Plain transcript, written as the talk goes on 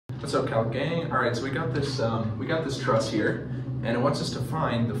What's up, Calc gang? All right, so we got this truss here, and it wants us to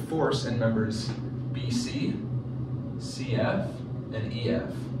find the force in members BC, CF, and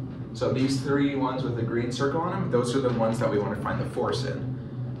EF. So these three ones with the green circle on them, those are the ones that we want to find the force in.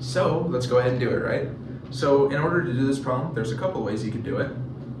 So let's go ahead and do it, right? So in order to do this problem, there's a couple ways you could do it.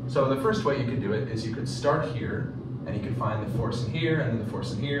 So the first way you could do it is you could start here, and you could find the force in here, and then the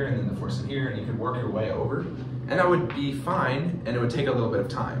force in here, and then the force in here, and you could work your way over. And that would be fine, and it would take a little bit of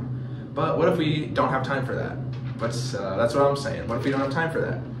time. But what if we don't have time for that? That's what I'm saying. What if we don't have time for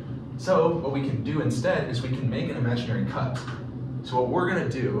that? So what we can do instead is we can make an imaginary cut. So what we're gonna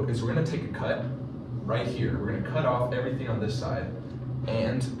do is we're gonna take a cut right here. We're gonna cut off everything on this side,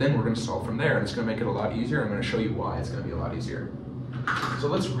 and then we're gonna solve from there, and it's gonna make it a lot easier. I'm gonna show you why it's gonna be a lot easier. So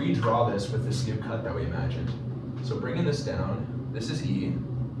let's redraw this with this new cut that we imagined. So bringing this down, this is E,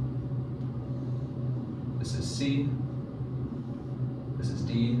 this is C, this is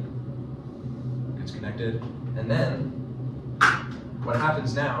D, gets connected, and then what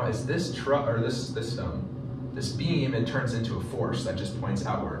happens now is this beam, it turns into a force that just points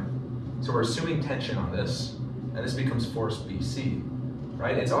outward. So we're assuming tension on this, and this becomes force BC,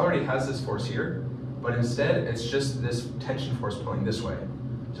 right? It already has this force here, but instead it's just this tension force pulling this way.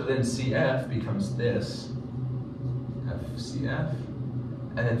 So then CF becomes this, FCF,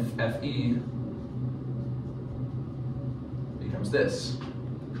 and then FE becomes this.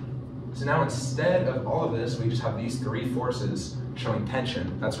 So now instead of all of this, we just have these three forces showing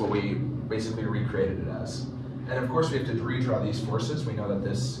tension. That's what we basically recreated it as. And of course we have to redraw these forces. We know that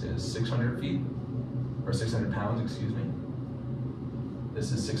this is 600 feet, or 600 pounds, excuse me.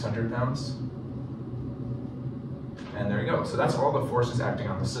 This is 600 pounds. And there you go. So that's all the forces acting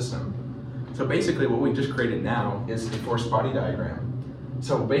on the system. So basically what we just created now is a force body diagram.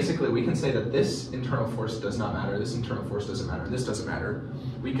 So basically we can say that this internal force does not matter, this internal force doesn't matter, this doesn't matter.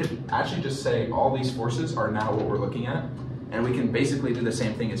 We could actually just say all these forces are now what we're looking at, and we can basically do the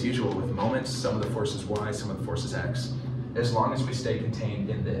same thing as usual with moments, some of the forces Y, some of the forces X, as long as we stay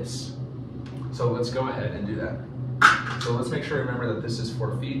contained in this. So let's go ahead and do that. So let's make sure to remember that this is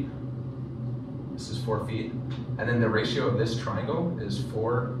 4 feet, this is 4 feet, and then the ratio of this triangle is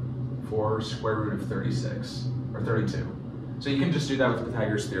 4 square root of 36, or 32. So you can just do that with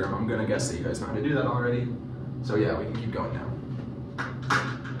Pythagoras' theorem. I'm gonna guess that you guys know how to do that already. So yeah, we can keep going now.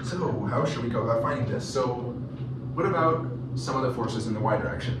 So how should we go about finding this? So what about some of the forces in the Y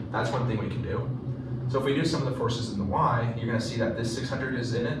direction? That's one thing we can do. So if we do some of the forces in the Y, you're gonna see that this 600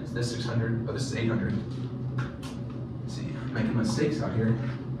 is in it, this 600, oh, this is 800. Let's see, making mistakes out here.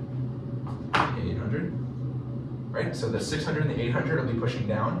 800, right? So the 600 and the 800 will be pushing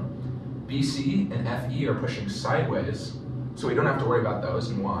down. BC and FE are pushing sideways, so we don't have to worry about those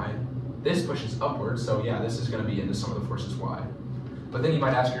in Y. This pushes upwards, so yeah, this is going to be into some of the forces Y. But then you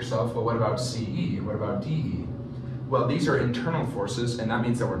might ask yourself, well, what about CE? What about DE? Well, these are internal forces, and that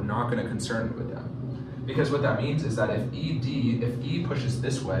means that we're not going to concern with them. Because what that means is that if E pushes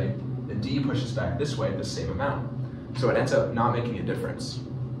this way, then D pushes back this way the same amount. So it ends up not making a difference.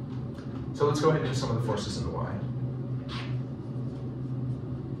 So let's go ahead and do some of the forces in the Y.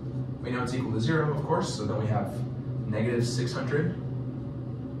 We know it's equal to 0, of course, so then we have negative 600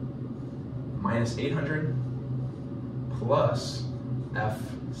 minus 800 plus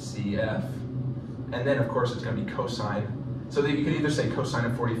FCF, and then of course it's going to be cosine. So that you could either say cosine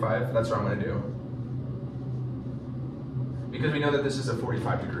of 45, that's what I'm going to do, because we know that this is a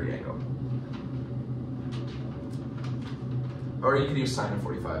 45-degree angle. Or you could use sine of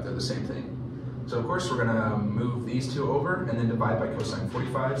 45, they're the same thing. So of course we're going to move these two over and then divide by cosine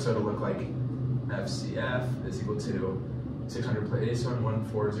 45, so it'll look like FCF is equal to 600 plus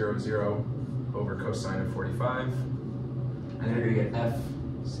 1400 over cosine of 45. And then you're going to get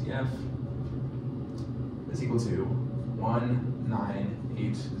FCF is equal to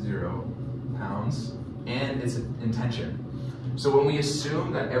 1980 pounds, and it's in tension. So when we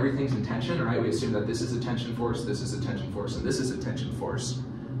assume that everything's in tension, right, we assume that this is a tension force, this is a tension force, and this is a tension force.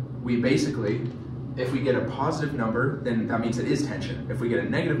 We basically, if we get a positive number, then that means it is tension. If we get a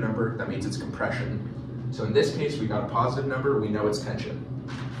negative number, that means it's compression. So in this case, we got a positive number, we know it's tension.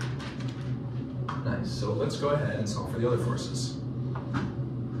 Nice, so let's go ahead and solve for the other forces.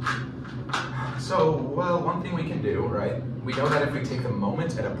 So, well, one thing we can do, right, we know that if we take the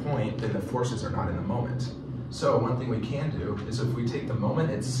moment at a point, then the forces are not in the moment. So one thing we can do is if we take the moment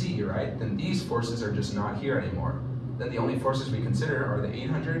at C, right, then these forces are just not here anymore. Then the only forces we consider are the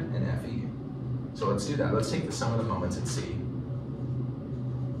 800 and FE. So let's do that. Let's take the sum of the moments at C.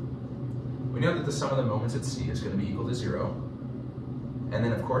 We know that the sum of the moments at C is going to be equal to 0. And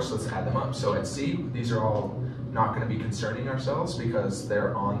then of course, let's add them up. So at C, these are all not going to be concerning ourselves because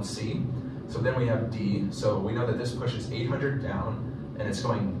they're on C. So then we have D. So we know that this pushes 800 down and it's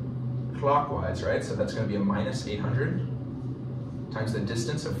going clockwise, right? So that's going to be a minus 800 times the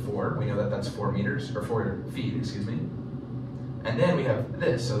distance of 4. We know that that's 4 meters, or 4 feet, excuse me. And then we have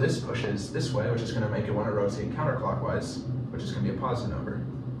this. So this pushes this way, which is going to make it want to rotate counterclockwise, which is going to be a positive number.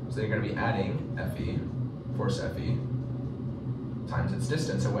 So you're going to be adding FE, force FE, times its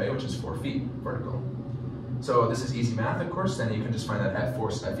distance away, which is 4 feet vertical. So this is easy math, of course. Then you can just find that F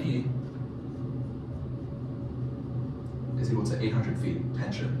force FE is equal to 800 feet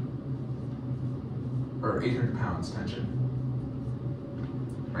tension, or 800 pounds tension,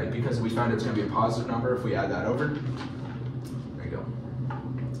 right? Because we found it's going to be a positive number if we add that over. There you go.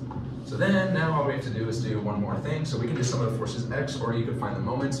 So then now all we have to do is do one more thing. So we can do some of the forces X, or you could find the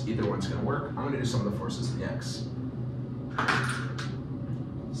moments. Either one's going to work. I'm going to do some of the forces in X.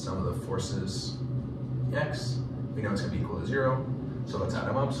 Some of the forces X, we know it's going to be equal to 0. So let's add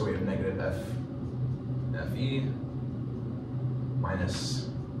them up. So we have negative FE minus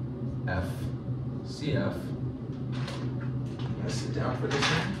FCF. I'm going to sit down for this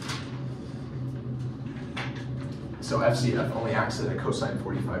one. So FCF only acts at a cosine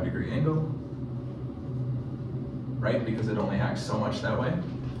 45-degree angle, right? Because it only acts so much that way.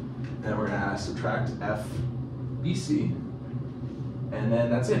 And then we're going to subtract FBC, and then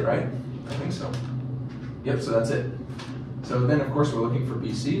that's it, right? I think so. Yep, so that's it. So then, of course, we're looking for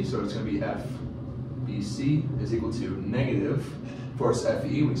BC, so it's going to be FBC is equal to negative force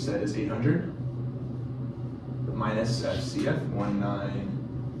FE, which said is 800, minus FCF,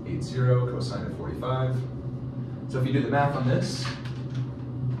 1980 cosine of 45. So if you do the math on this,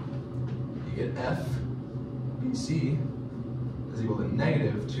 you get FBC is equal to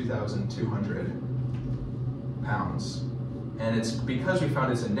negative 2,200 pounds. And it's because we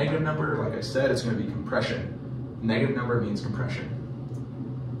found it's a negative number, like I said, it's going to be compression. Negative number means compression.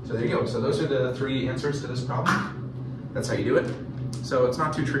 So there you go. So those are the 3 answers to this problem. That's how you do it. So it's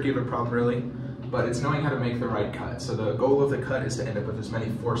not too tricky of a problem really, but it's knowing how to make the right cut. So the goal of the cut is to end up with as many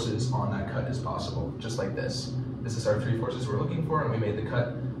forces on that cut as possible, just like this. This is our 3 forces we're looking for, and we made the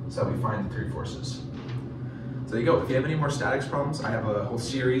cut, so we find the 3 forces. So there you go. If you have any more statics problems, I have a whole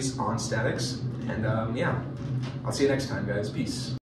series on statics, and yeah, I'll see you next time, guys. Peace.